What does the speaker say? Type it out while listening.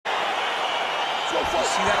You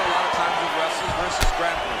see that a lot of times with wrestlers versus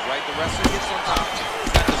grapplers, right? The wrestler gets on top.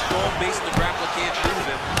 He's got the strong base and the grappler can't move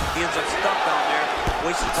him. He ends up stuck down there,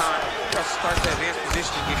 wasting time. Starts to advance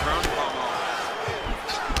position and get grounded on.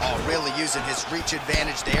 Oh, really using his reach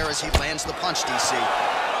advantage there as he lands the punch, DC.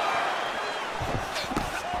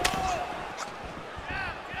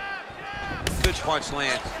 Good punch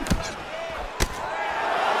lands.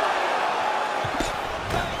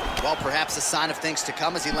 Well, perhaps a sign of things to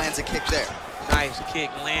come as he lands a kick there. Nice kick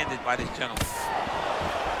landed by this gentleman.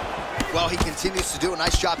 Well, he continues to do a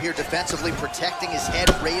nice job here defensively, protecting his head,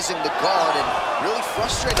 raising the guard, and really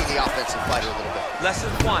frustrating the offensive fighter a little bit.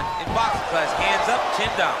 Lesson 1 in boxing class, hands up,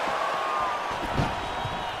 chin down.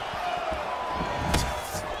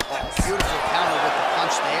 Oh, beautiful counter with the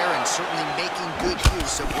punch there, and certainly making good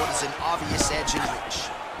use of what is an obvious edge and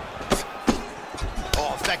reach.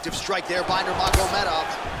 Oh, effective strike there by Nurmagomedov.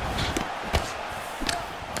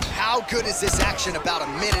 How good is this action about a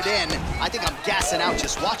minute in? I think I'm gassing out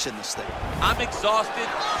just watching this thing. I'm exhausted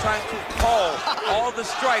trying to call all the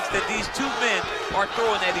strikes that these two men are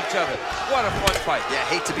throwing at each other. What a fun fight. Yeah,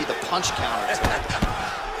 hate to be the punch counter.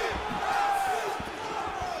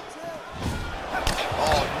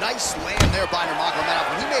 Oh, nice land there by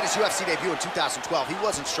Nurmagomedov. When he made his UFC debut in 2012, he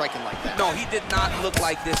wasn't striking like that. No, he did not look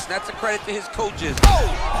like this. And that's a credit to his coaches. Oh,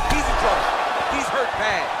 he's in trouble. He's hurt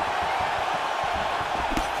bad.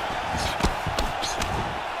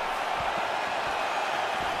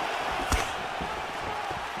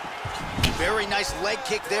 Very nice leg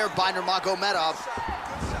kick there by Nurmagomedov.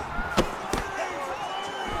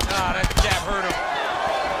 Ah, that jab hurt him.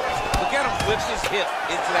 Look at him whips his hip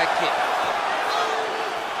into that kick.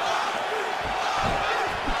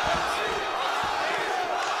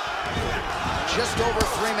 Just over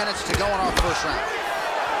 3 minutes to go in our first round.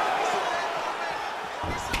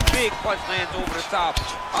 Big punch lands over the top.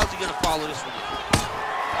 How's he gonna follow this one?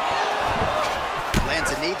 Lands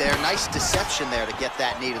a knee there. Nice deception there to get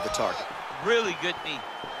that knee to the target. Really good knee.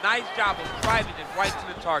 Nice job of driving it right to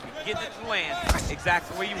the target, getting it to land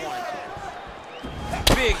exactly where you want it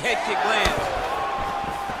to. Big head kick lands.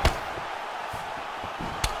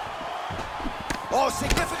 Oh,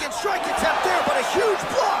 significant strike attempt there, but a huge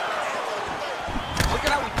block. Look at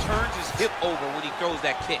how he turns his hip over when he throws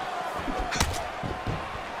that kick.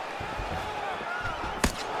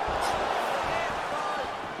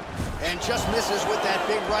 And just misses with that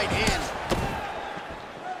big right hand.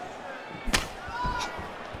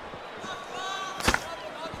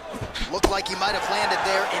 Looked like he might have landed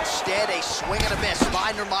there. Instead, a swing and a miss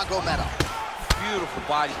by Nurmagomedov. Beautiful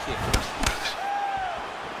body kick.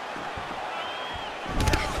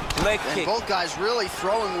 Leg kick. And both guys really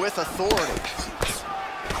throwing with authority.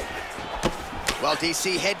 Well,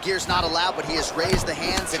 DC, headgear's not allowed, but he has raised the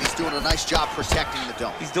hands, and he's doing a nice job protecting the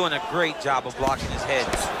dome. He's doing a great job of blocking his head.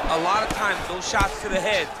 A lot of times, those shots to the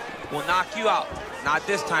head will knock you out. Not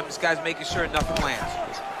this time. This guy's making sure nothing lands.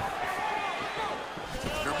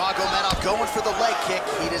 Nurmagomedov going for the leg kick.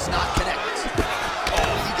 He does not connect. Oh,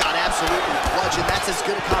 he got absolutely bludgeoned. That's as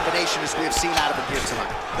good a combination as we have seen out of him here tonight.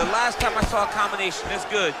 The last time I saw a combination this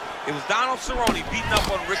good, it was Donald Cerrone beating up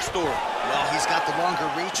on Rick Story. Well, he's got the longer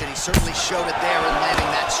reach, and he certainly showed it there in landing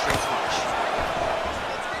that straight punch.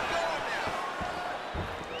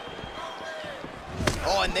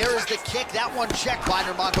 Oh, and there is the kick. That one checked by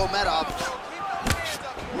Nurmagomedov.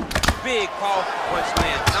 Big, powerful punch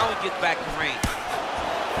lands. Now he gets back to range.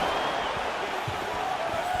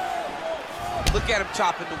 Look at him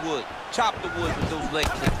chopping the wood. Chop the wood with those leg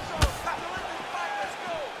kicks.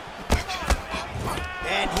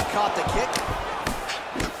 And he caught the kick.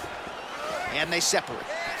 And they separate.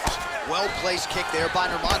 Well-placed kick there by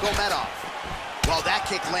Nurmagomedov. Well, that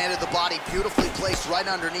kick landed the body beautifully placed right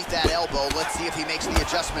underneath that elbow. Let's see if he makes the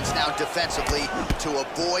adjustments now defensively to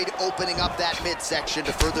avoid opening up that midsection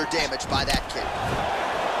to further damage by that kick.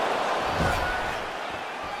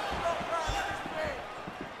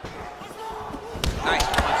 Nice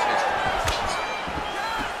punch there.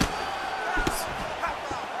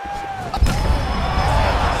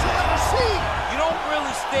 You don't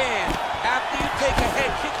really stand after you take a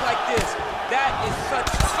head kick like this. That is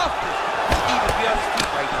such toughness to even be on his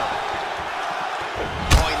feet right now.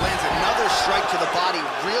 Oh, he lands another strike to the body,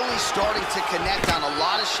 really starting to connect on a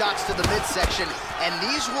lot of shots to the midsection, and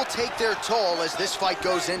these will take their toll as this fight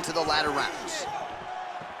goes into the latter rounds.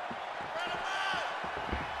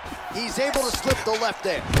 He's able to slip the left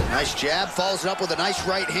there. Nice jab, follows it up with a nice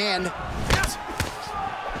right hand.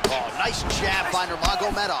 Oh, nice jab by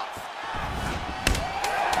Nurmagomedov.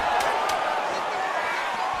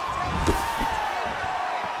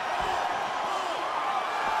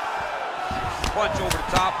 Punch over the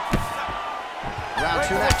top. round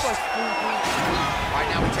two next. All right,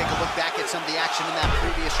 now we take a look back at some of the action in that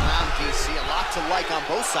previous round, DC. A lot to like on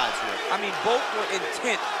both sides here. I mean, both were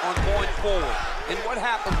intent on going forward. And what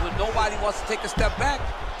happens when nobody wants to take a step back?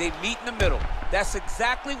 They meet in the middle. That's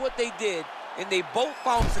exactly what they did, and they both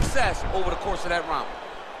found success over the course of that round.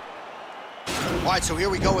 All right, so here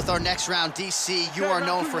we go with our next round, DC. You are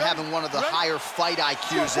known for having one of the higher fight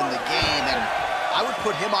IQs in the game, and I would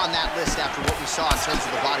put him on that list after what we saw in terms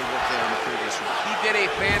of the body work there in the previous round. He did a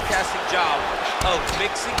fantastic job of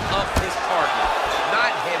mixing up his target,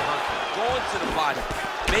 not headhunting, going to the body,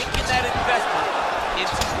 making that investment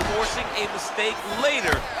into forcing a mistake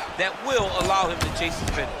later that will allow him to chase his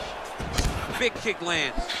finish. Big kick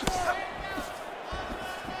lands.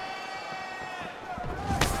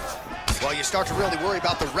 Well, you start to really worry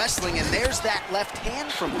about the wrestling, and there's that left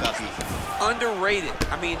hand from Khabib. Underrated.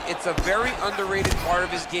 I mean, it's a very underrated part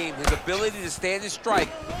of his game, his ability to stand and strike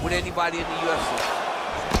with anybody in the UFC.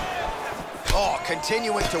 Oh,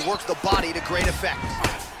 continuing to work the body to great effect.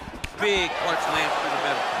 Big punch lands through the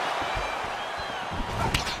middle.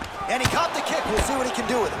 And he caught the kick. We'll see what he can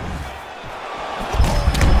do with it.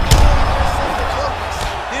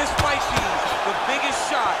 This might be the biggest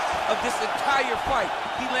shot of this entire fight.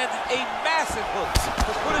 He landed a massive hook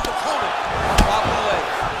to put his opponent on top of the leg.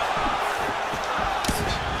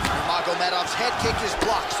 Nurmagomedov's head kick is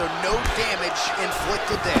blocked, so no damage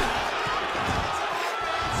inflicted there.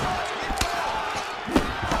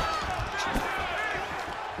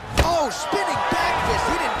 Oh, spinning back fist.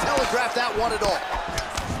 He didn't telegraph that one at all.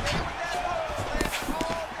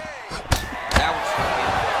 That was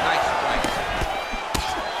nice strike.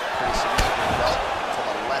 Pretty significant belt to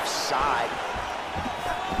the left side.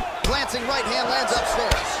 Glancing right hand lands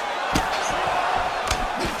upstairs.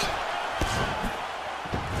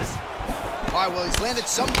 All right, well, he's landed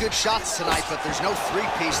some good shots tonight, but there's no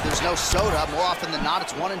three-piece, there's no soda. More often than not,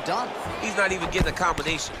 it's one and done. He's not even getting a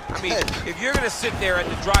combination. I mean, if you're going to sit there at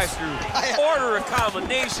the drive-thru, order a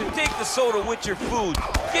combination, take the soda with your food,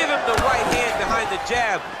 give him the right hand behind the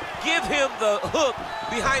jab, give him the hook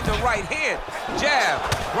behind the right hand. Jab,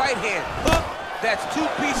 right hand, hook. That's 2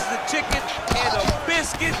 pieces of chicken and a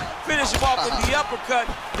biscuit. Finish him off with the uppercut.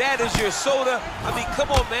 That is your soda. I mean, come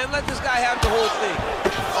on, man. Let this guy have the whole thing.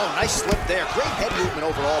 Oh, nice slip there. Great head movement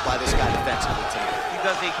overall by this guy defensively tonight. He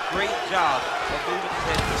does a great job of moving his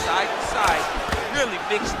head from side to side, really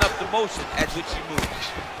mixing up the motion at which he moves.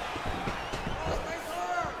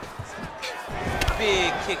 Big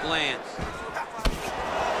kick lands.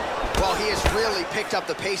 Well, he has really picked up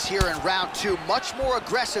the pace here in round 2. Much more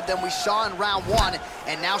aggressive than we saw in round 1,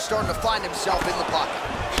 and now starting to find himself in the pocket.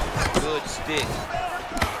 Good stick.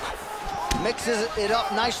 Mixes it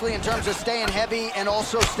up nicely in terms of staying heavy and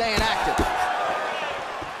also staying active.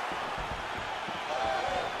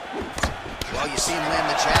 Well, you see him land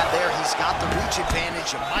the jab there. He's got the reach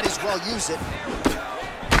advantage. You might as well use it.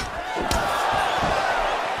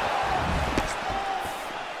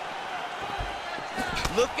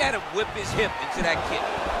 Look at him whip his hip into that kick.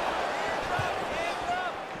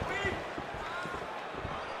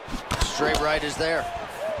 Straight right is there.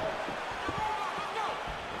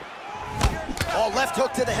 Oh, left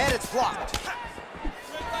hook to the head, it's blocked.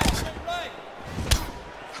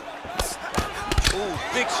 Ooh,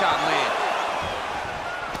 big shot land.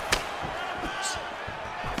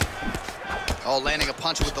 Oh, landing a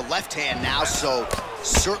punch with the left hand now, so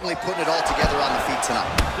certainly putting it all together on the feet tonight.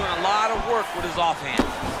 Doing a lot of work with his offhand.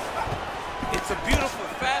 It's a beautiful,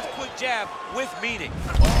 fast, quick jab with meaning.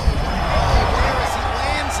 Oh, there as he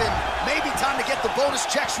lands, and maybe time to get the bonus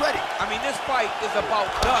checks ready. I mean, this fight is about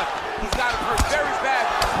done. He's got him hurt very bad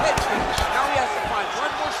with his head kick. Now he has to find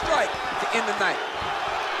one more strike to end the night.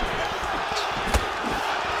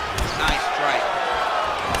 Nice strike.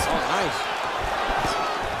 Oh, nice.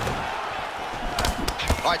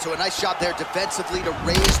 All right, so a nice shot there defensively to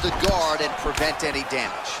raise the guard and prevent any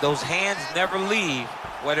damage. Those hands never leave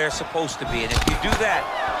where they're supposed to be, and if you do that,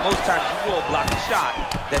 most times you will block a shot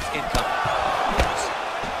that's incoming.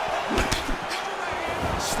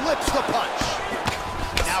 Slips the punch.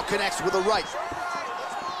 Now connects with a right.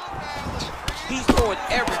 He's throwing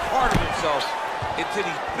every part of himself into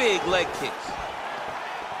these big leg kicks.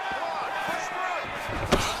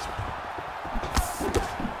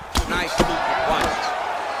 Nice looping punch.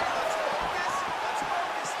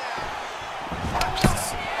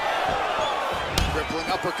 Crippling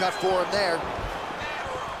uppercut for him there.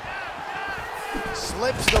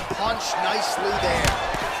 Slips the punch nicely there.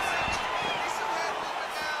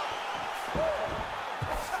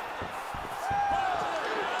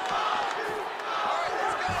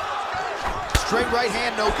 Straight right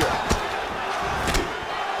hand, no good.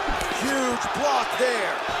 Huge Huge block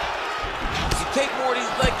there. If you take more of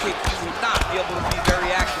these leg kicks, you will not be able to be very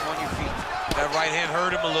active on your feet. That right hand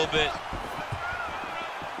hurt him a little bit.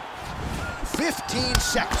 15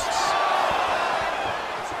 seconds.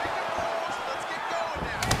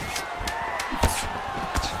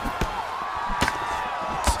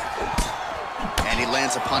 And he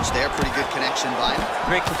lands a punch there. Pretty good connection by him.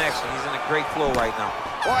 Great connection. He's in a great flow right now.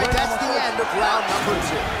 All right, that's the end of round number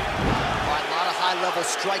 2. All right, a lot of high-level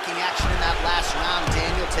striking action in that last round.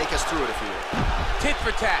 Daniel, take us through it if you will. Tit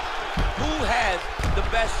for tat. Who has the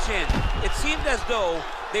best chin? It seemed as though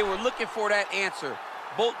they were looking for that answer.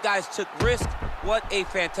 Both guys took risk. What a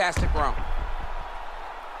fantastic round.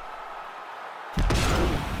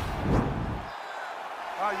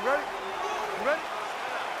 You ready? You ready?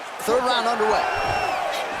 Third round underway.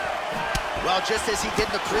 Well, just as he did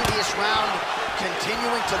in the previous round,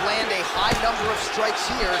 continuing to land a high number of strikes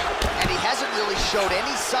here, and he hasn't really showed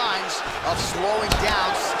any signs of slowing down.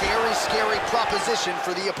 Scary, scary proposition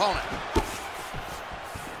for the opponent.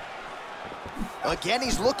 Again,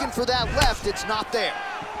 he's looking for that left. It's not there.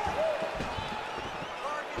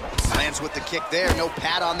 Lands with the kick there. No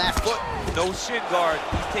pad on that foot. No shin guard.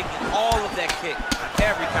 He's taking all of that kick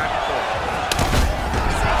every time he throws.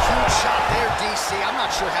 Huge shot there, DC. I'm not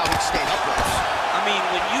sure how he'd stay up with this. I mean,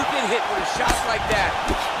 when you get hit with a shot like that,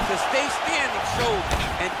 to stay standing shows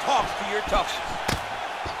and talks to your toughness.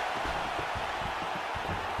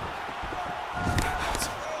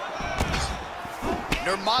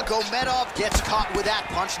 Nurmagomedov gets caught with that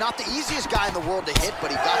punch. Not the easiest guy in the world to hit,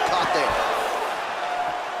 but he got caught there.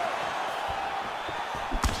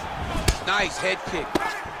 Nice head kick.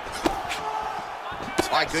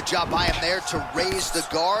 All right, good job by him there to raise the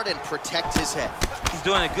guard and protect his head. He's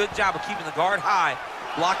doing a good job of keeping the guard high,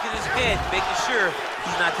 blocking his head, making sure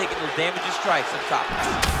he's not taking those damaging strikes up top.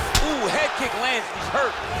 Ooh, head kick lands, he's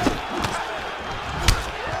hurt.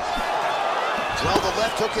 Well, the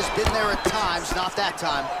left hook has been there at times, not that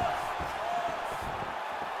time.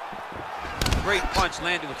 Great punch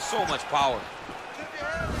landed with so much power.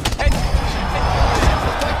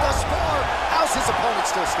 How's his opponent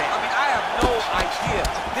still standing? I mean, I have no idea.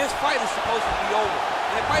 This fight is supposed to be over.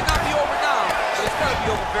 And it might not be over now, but it's gotta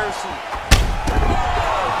be over very soon.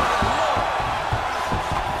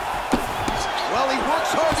 Well, he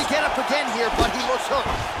works hard to get up again here, but he looks hurt.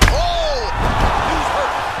 Oh! He's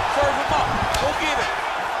hurt. Serve him up. Go get him.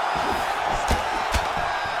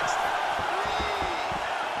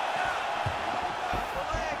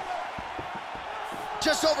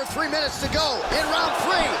 Just over 3 minutes to go in round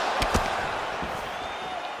 3.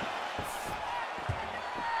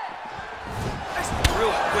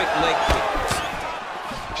 Real quick leg kick.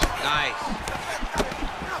 Nice.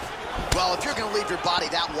 Well, if you're going to leave your body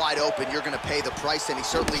that wide open, you're going to pay the price, and he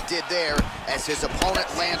certainly did there as his opponent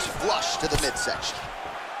lands flush to the midsection.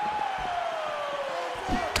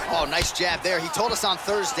 Oh, nice jab there. He told us on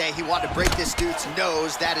Thursday he wanted to break this dude's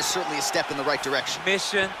nose. That is certainly a step in the right direction.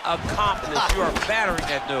 Mission accomplished. You are battering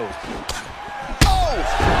that nose. Oh! What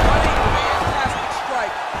a fantastic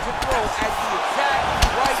strike to throw at the exact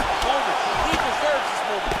right moment. He deserves this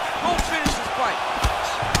moment. Go finish this fight.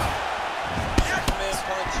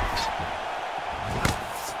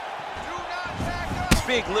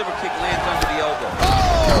 Big liver kick lands under the elbow.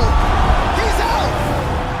 Oh! He's out!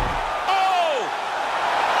 Oh!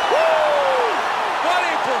 Woo! What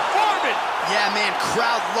a performance! Yeah, man,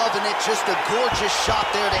 crowd loving it. Just a gorgeous shot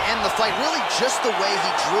there to end the fight. Really just the way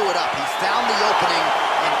he drew it up. He found the opening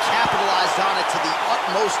and capitalized on it to the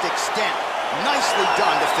utmost extent. Nicely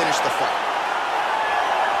done to finish the fight.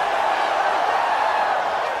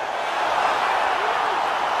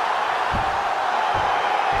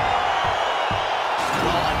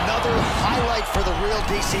 Highlight for the real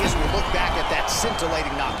DC as we look back at that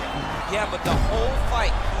scintillating knockout. Yeah, but the whole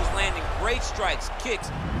fight, he was landing great strikes,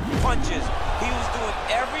 kicks, punches. He was doing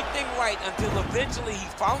everything right until eventually he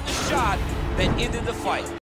found the shot that ended the fight.